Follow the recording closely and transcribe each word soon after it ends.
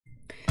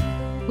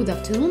Good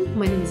afternoon,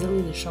 my name is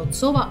Alena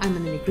Shautsova. I'm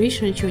an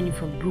immigration attorney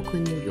from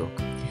Brooklyn, New York.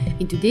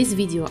 In today's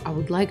video, I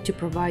would like to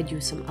provide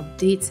you some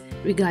updates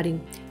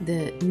regarding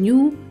the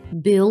new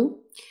bill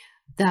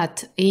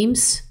that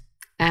aims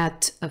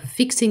at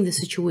fixing the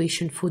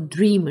situation for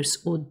dreamers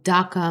or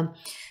DACA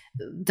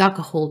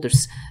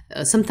holders.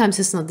 Sometimes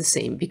it's not the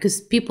same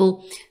because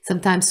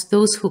sometimes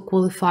those who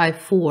qualify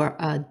for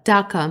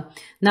DACA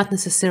not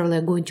necessarily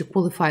are going to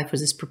qualify for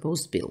this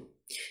proposed bill,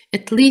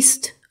 at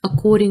least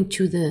according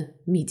to the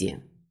media.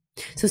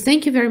 So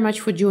thank you very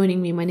much for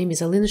joining me. My name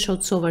is Alena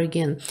Shautsova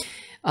again.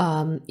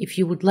 If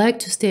you would like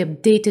to stay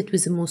updated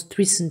with the most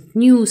recent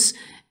news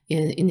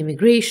in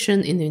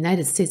immigration, in the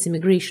United States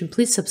immigration,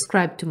 please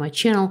subscribe to my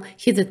channel,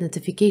 hit that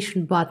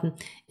notification button,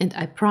 and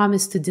I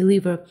promise to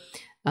deliver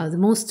the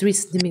most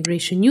recent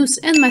immigration news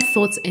and my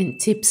thoughts and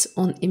tips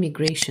on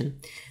immigration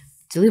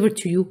delivered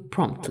to you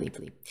promptly.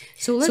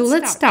 So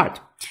let's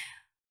start.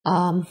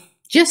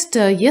 Just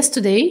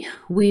yesterday,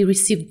 we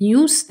received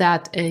news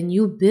that a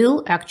new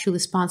bill, actually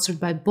sponsored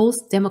by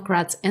both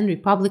Democrats and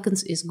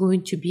Republicans, is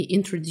going to be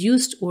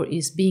introduced or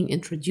is being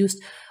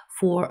introduced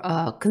for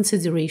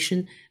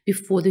consideration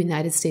before the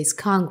United States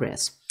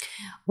Congress.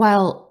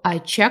 While I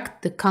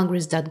checked the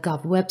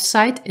congress.gov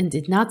website and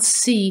did not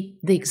see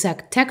the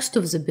exact text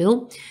of the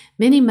bill,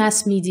 many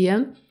mass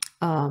media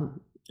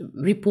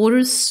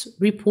reporters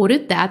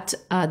reported that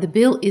the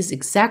bill is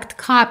exact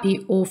copy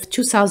of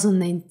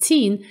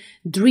 2019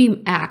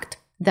 DREAM Act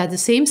that the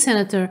same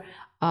senator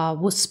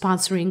was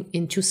sponsoring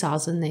in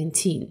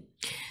 2019.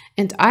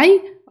 And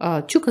I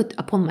took it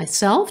upon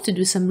myself to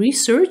do some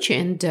research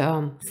and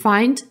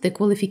find the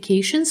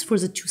qualifications for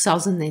the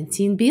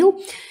 2019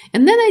 bill.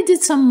 And then I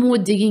did some more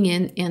digging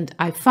in, and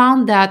I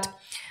found that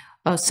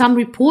some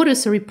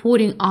reporters are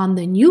reporting on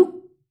the new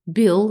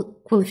bill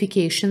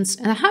qualifications,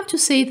 and I have to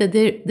say that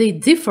they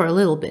differ a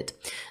little bit,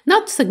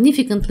 not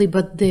significantly,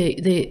 but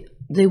they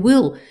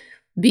will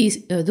be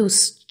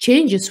those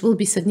changes will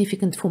be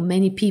significant for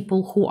many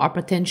people who are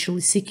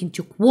potentially seeking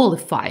to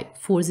qualify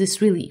for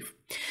this relief.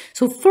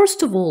 So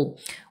first of all,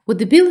 what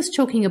the bill is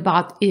talking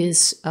about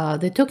is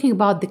they're talking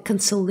about the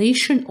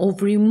cancellation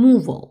of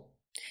removal,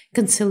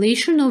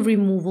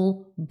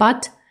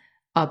 but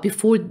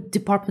before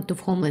Department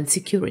of Homeland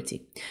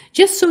Security.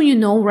 Just so you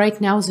know,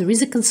 right now there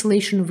is a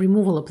cancellation of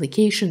removal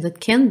application that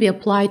can be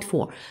applied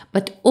for,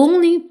 but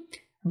only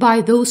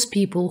by those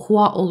people who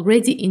are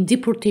already in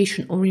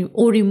deportation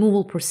or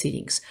removal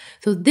proceedings.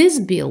 So this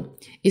bill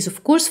is,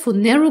 of course, for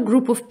narrow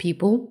group of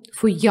people,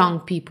 for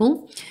young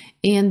people,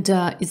 and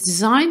it's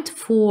designed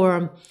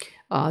for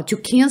to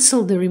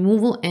cancel the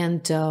removal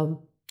and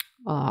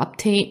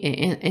obtain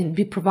and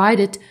be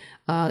provided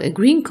a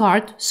green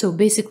card. So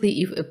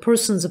basically, if a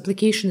person's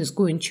application is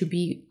going to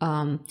be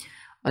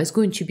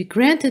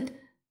granted,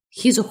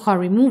 his or her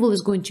removal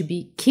is going to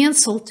be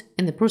canceled,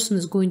 and the person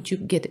is going to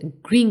get a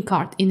green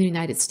card in the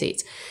United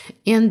States.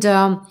 And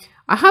I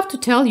have to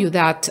tell you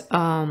that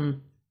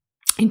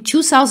in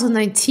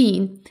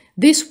 2019,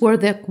 these were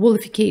the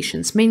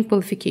qualifications, main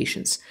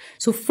qualifications.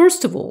 So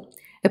first of all,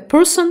 a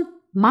person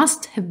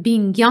must have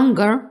been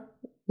younger,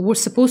 or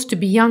supposed to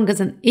be younger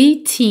than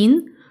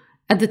 18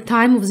 at the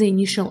time of the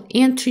initial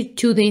entry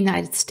to the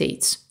United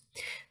States.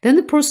 Then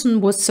the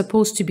person was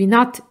supposed to be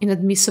not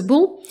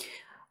inadmissible.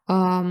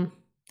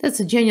 That's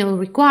a general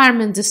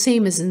requirement, the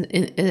same as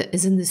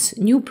in this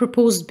new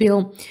proposed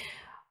bill.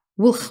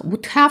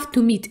 Would have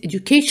to meet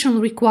educational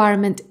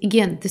requirement.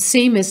 Again, the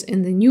same as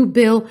in the new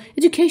bill.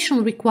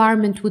 Educational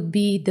requirement would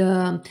be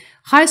the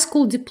high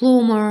school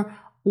diploma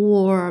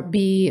or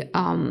be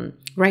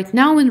right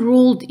now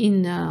enrolled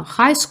in a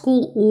high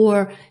school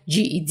or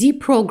GED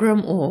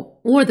program,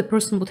 or the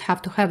person would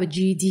have to have a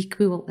GED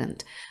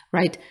equivalent,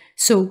 right?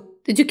 So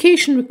the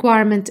education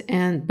requirement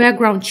and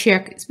background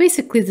check is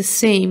basically the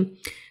same.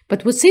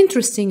 But what's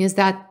interesting is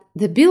that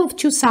the bill of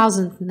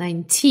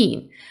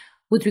 2019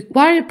 would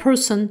require a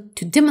person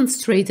to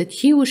demonstrate that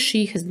he or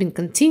she has been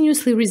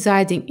continuously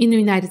residing in the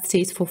United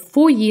States for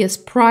 4 years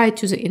prior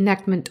to the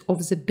enactment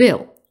of the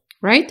bill,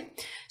 right?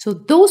 So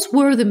those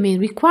were the main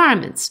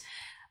requirements.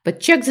 But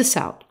check this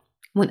out.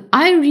 When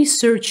I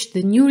researched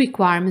the new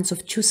requirements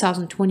of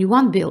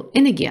 2021 bill,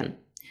 and again,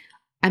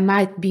 I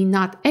might be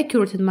not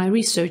accurate in my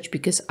research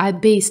because I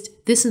based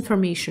this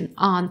information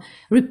on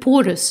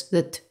reporters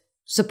that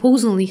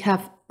supposedly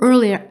have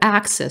earlier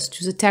access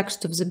to the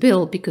text of the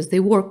bill because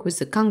they work with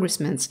the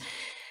congressmen.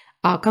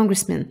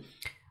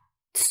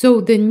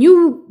 So the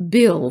new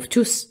bill of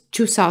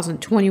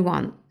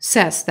 2021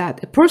 says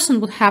that a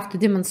person would have to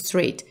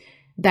demonstrate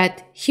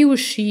that he or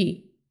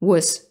she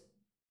was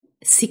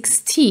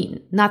 16,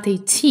 not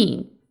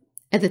 18,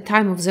 at the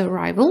time of the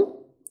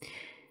arrival,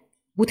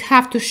 would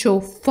have to show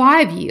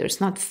 5 years,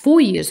 not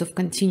 4 years of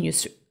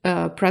continuous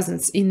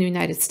presence in the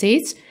United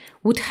States,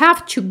 would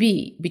have to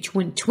be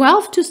between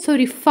 12 to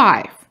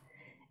 35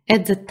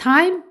 at the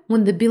time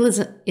when the bill is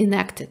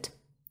enacted.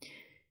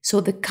 So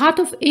the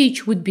cutoff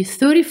age would be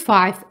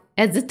 35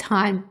 at the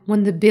time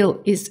when the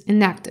bill is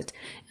enacted.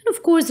 And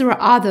Of course, there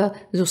are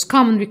those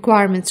common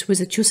requirements with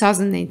the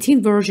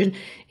 2019 version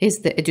is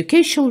the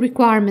educational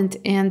requirement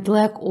and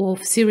lack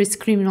of serious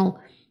criminal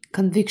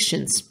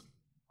convictions.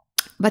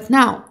 But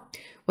now,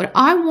 what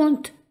I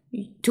want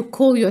to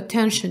call your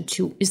attention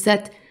to is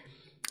that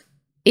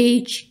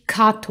age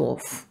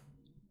cutoff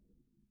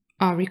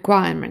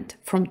requirement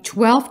from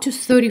 12 to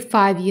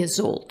 35 years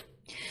old.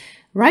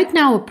 Right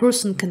now, a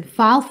person can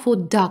file for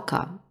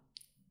DACA,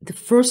 the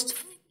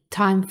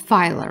first-time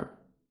filer,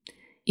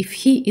 if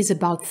he is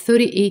about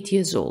 38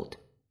 years old.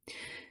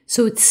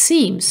 So it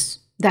seems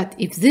that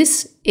if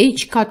this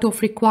age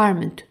cutoff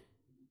requirement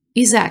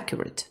is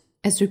accurate,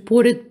 as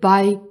reported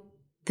by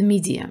the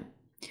media,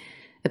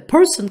 a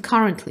person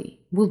currently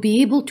will be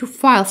able to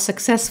file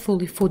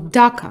successfully for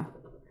DACA,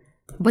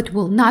 but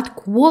will not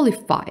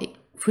qualify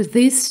for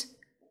this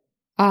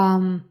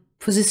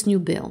new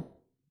bill.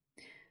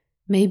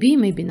 Maybe,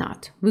 maybe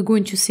not. We're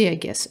going to see, I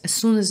guess, as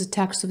soon as the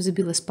text of the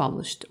bill is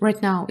published.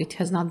 Right now, it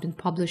has not been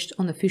published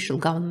on the official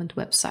government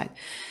website.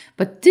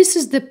 But this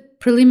is the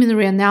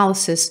preliminary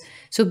analysis.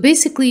 So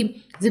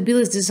basically, the bill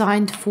is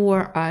designed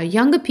for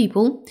younger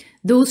people,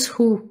 those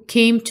who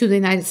came to the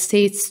United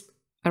States,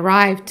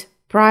 arrived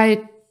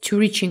prior to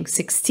reaching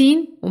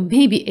 16 or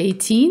maybe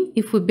 18,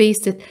 if we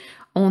based it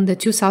on the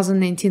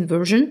 2019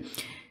 version.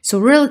 So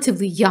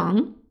relatively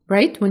young,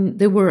 right, when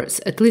they were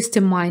at least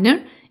a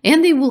minor,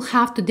 and they will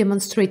have to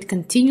demonstrate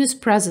continuous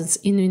presence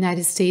in the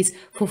United States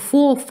for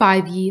 4 or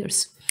 5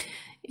 years.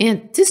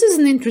 And this is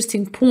an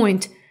interesting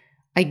point.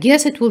 I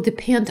guess it will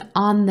depend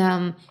on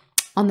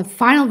the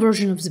final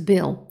version of the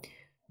bill.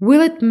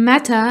 Will it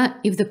matter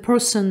if the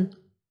person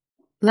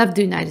left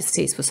the United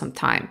States for some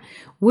time?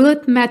 Will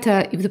it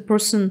matter if the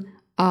person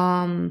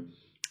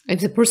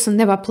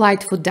never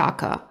applied for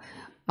DACA?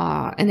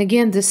 And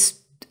again, this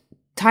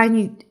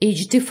tiny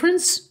age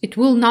difference, it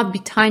will not be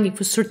tiny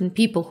for certain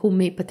people who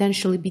may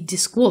potentially be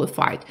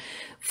disqualified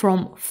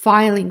from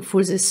filing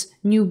for this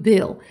new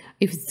bill.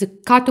 If the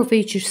cutoff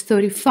age is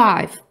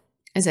 35,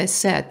 as I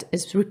said,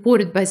 as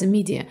reported by the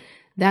media,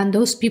 then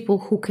those people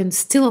who can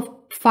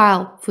still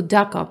file for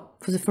DACA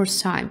for the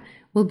first time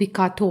will be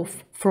cut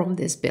off from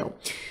this bill.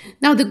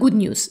 Now, the good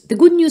news. The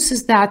good news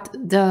is that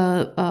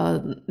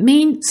the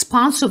main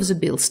sponsor of the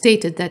bill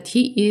stated that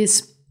he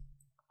is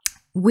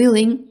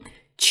willing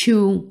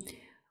to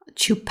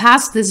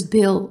pass this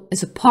bill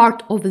as a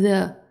part of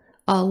the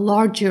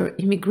larger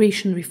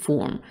immigration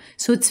reform.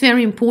 So it's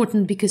very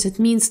important because it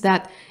means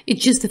that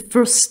it's just the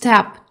first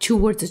step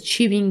towards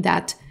achieving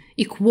that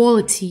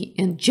equality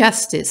and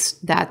justice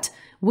that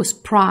was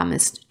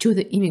promised to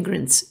the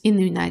immigrants in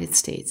the United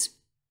States.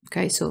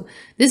 Okay, so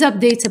these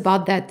updates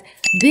about that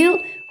bill,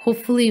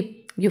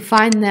 hopefully you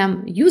find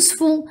them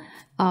useful.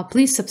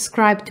 Please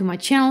subscribe to my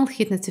channel,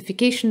 hit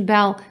notification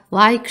bell,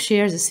 like,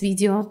 share this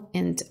video,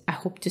 and I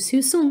hope to see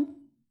you soon.